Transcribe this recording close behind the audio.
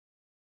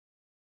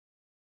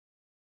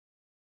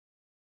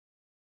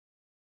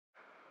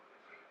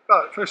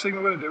Right, first thing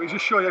we're going to do is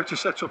just show you how to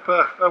set up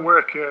a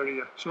work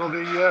area. So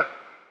the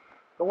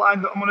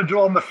line that I'm going to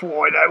draw on the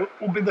floor now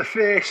will be the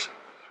face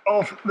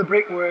of the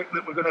brickwork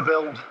that we're going to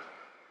build.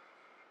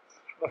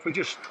 So if we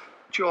just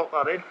chalk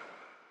that in, and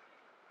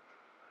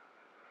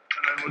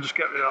then we'll just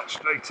get rid of that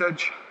straight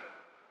edge.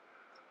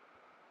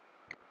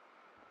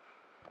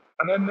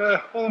 And then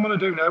all I'm going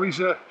to do now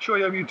is show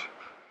you how you'd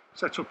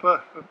set up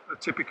a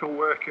typical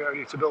work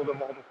area to build a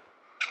model.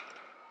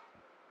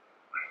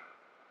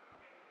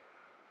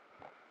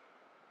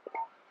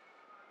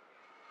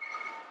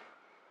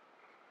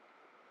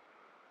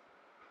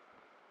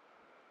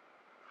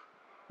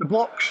 The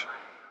blocks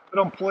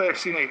that I'm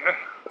placing here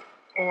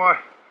are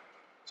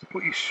to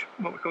put your,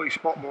 what we call your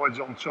spot boards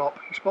on top.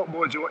 Your spot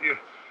boards are what your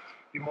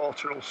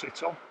mortar will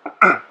sit on.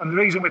 And the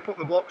reason we put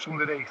the blocks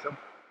underneath them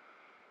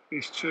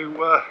is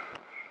to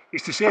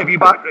save your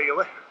back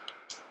really.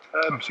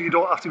 So you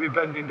don't have to be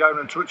bending down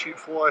and touching the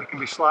floor, it can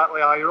be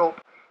slightly higher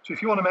up. So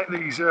if you want to make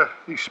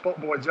these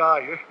spot boards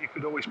higher, you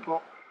could always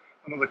put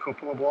another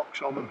couple of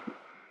blocks on them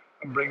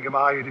and bring them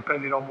higher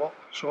depending on what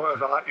sort of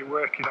height you're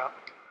working at.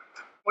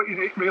 What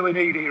you really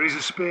need here is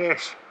a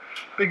space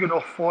big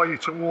enough for you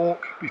to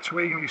walk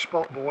between your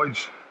spot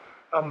boards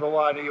and the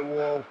line of your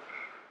wall,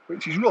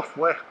 which is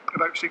roughly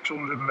about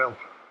 600mm.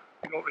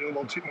 You don't really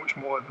want it much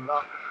more than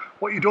that.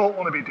 What you don't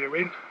want to be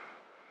doing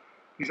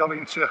is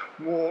having to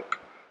walk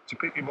to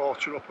pick your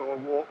mortar up or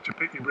walk to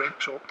pick your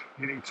bricks up.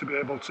 You need to be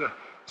able to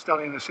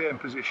stand in the same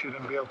position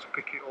and be able to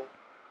pick it up.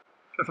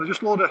 So if I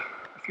just load a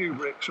few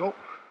bricks up,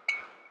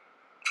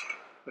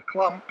 the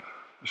clamp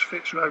just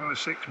fits around the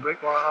 6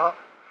 brick like that.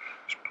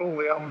 Just pull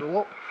the handle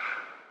up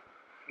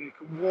and you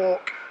can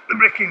walk the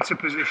brick into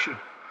position.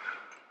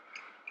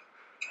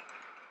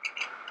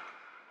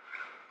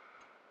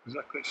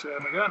 Exactly the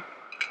same again.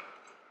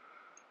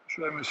 Just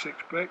around the 6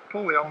 brick,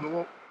 pull the handle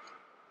up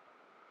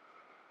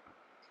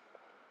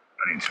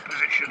and into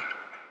position.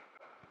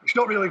 It's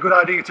not really a good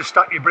idea to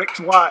stack your bricks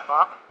like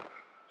that,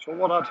 so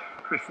what I'd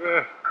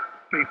prefer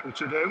people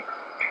to do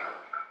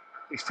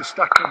is to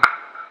stack them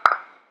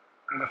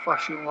in a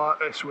fashion like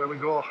this, where we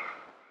go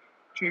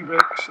 2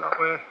 bricks that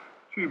way,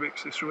 2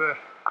 bricks this way,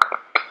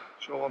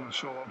 so on and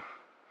so on.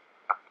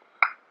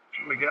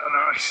 So we get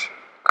a nice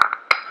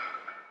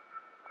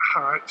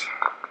height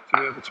to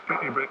be able to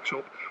pick your bricks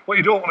up. What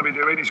you don't want to be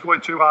doing is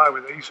going too high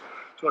with these,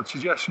 so I'd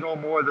suggest no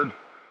more than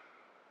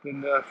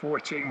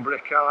 14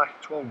 brick high,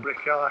 12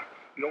 brick high.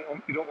 You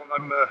don't want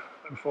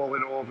them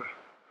falling over.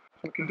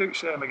 So we can do the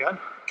same again.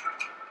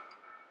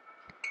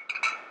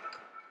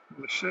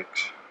 With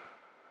 6.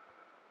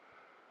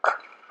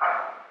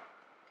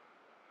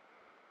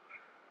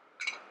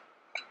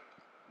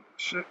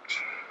 6.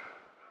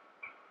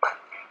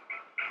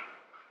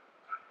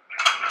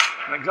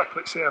 And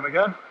exactly the same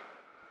again.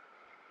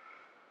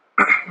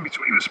 In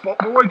between the spot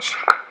boards.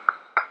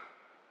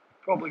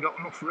 Probably got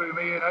enough room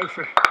here now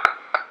for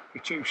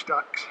 2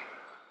 stacks.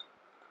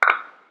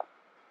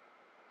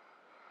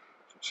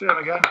 So same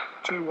again,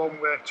 2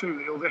 one way,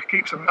 2 the other.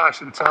 Keeps them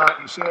nice and tight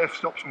and safe,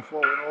 stops them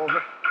falling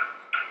over.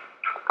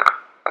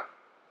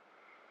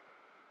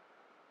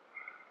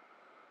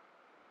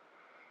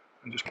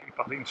 And just keep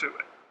adding to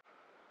it.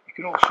 You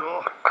can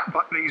also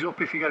back these up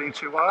if you're getting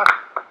too high.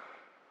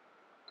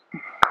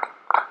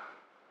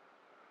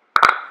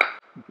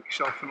 And put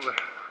yourself another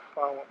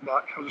pile up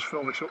back. I'll just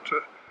fill this up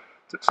to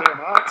the same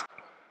height.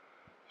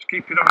 Just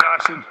keeping them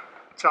nice and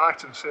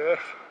tight and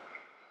safe,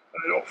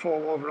 and they don't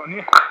fall over on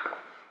you.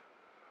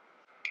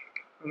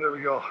 And there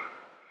we go.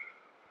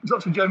 So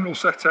that's a general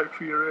set out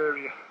for your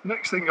area. The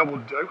next thing I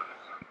would do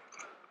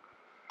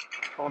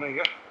on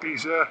here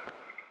is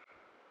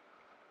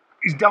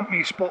dampen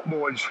your spot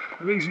boards.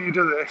 The reason you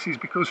do this is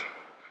because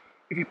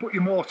if you put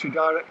your mortar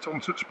direct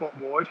onto the spot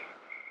board,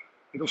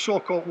 it'll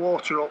soak up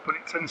water up and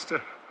it tends to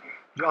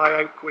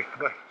dry out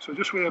quickly. So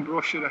just with a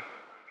brush and a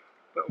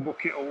little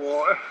bucket of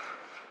water,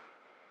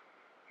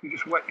 if you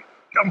just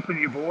dampen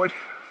your board,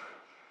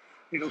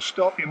 it'll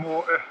stop your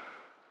mortar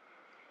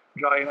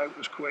drying out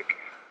as quick.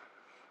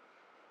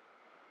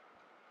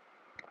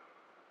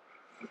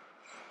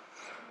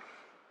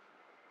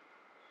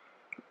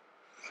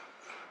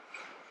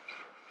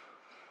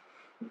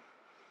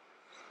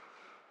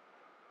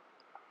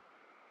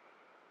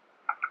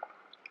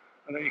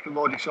 And then you can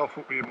load yourself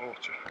up with your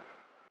mortar.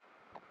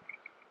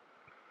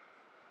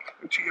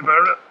 Go to your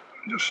barrel,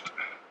 just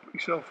put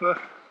yourself some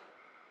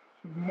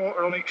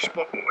mortar on each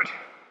spot board.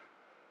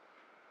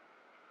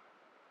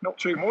 Not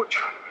too much.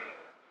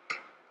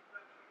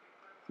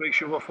 3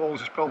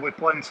 shovelfuls is probably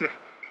plenty at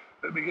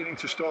the beginning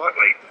to start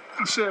with.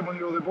 And same on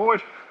your other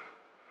board.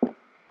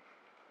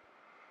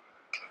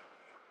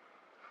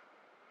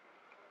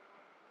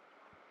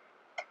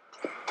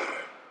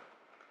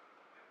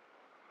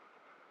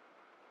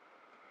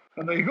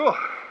 And there you go,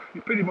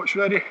 you're pretty much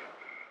ready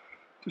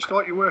to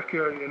start your work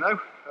area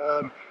now.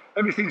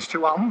 Everything's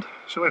to hand,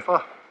 so if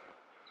I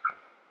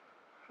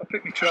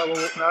pick my trello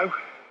up now,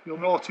 you'll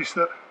notice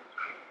that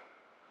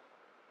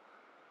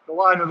the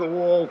line of the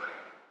wall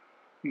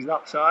is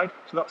that side,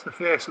 so that's the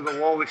face of the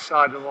wall, this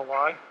side of the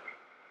line.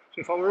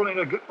 So if I were running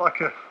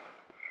like a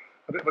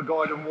a bit of a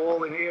garden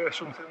wall in here or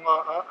something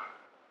like that.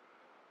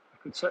 I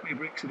could set my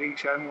bricks at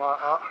each end like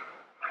that.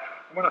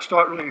 And when I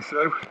start running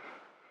through,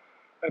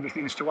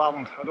 everything's to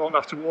hand. I don't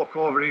have to walk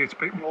over here to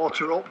pick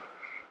mortar up.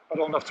 I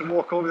don't have to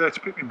walk over there to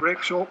pick my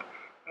bricks up.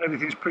 And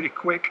everything's pretty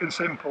quick and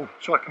simple.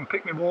 So I can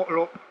pick my mortar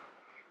up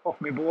off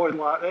my board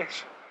like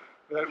this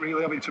without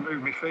really having to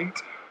move my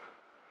feet.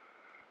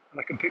 And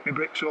I can pick my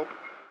bricks up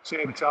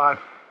same time.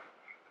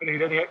 If I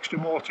need any extra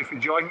mortar for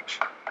joints,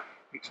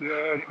 it's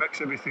there and it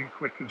makes everything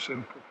quick and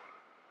simple.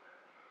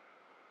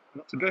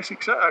 And that's a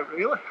basic setup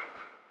really.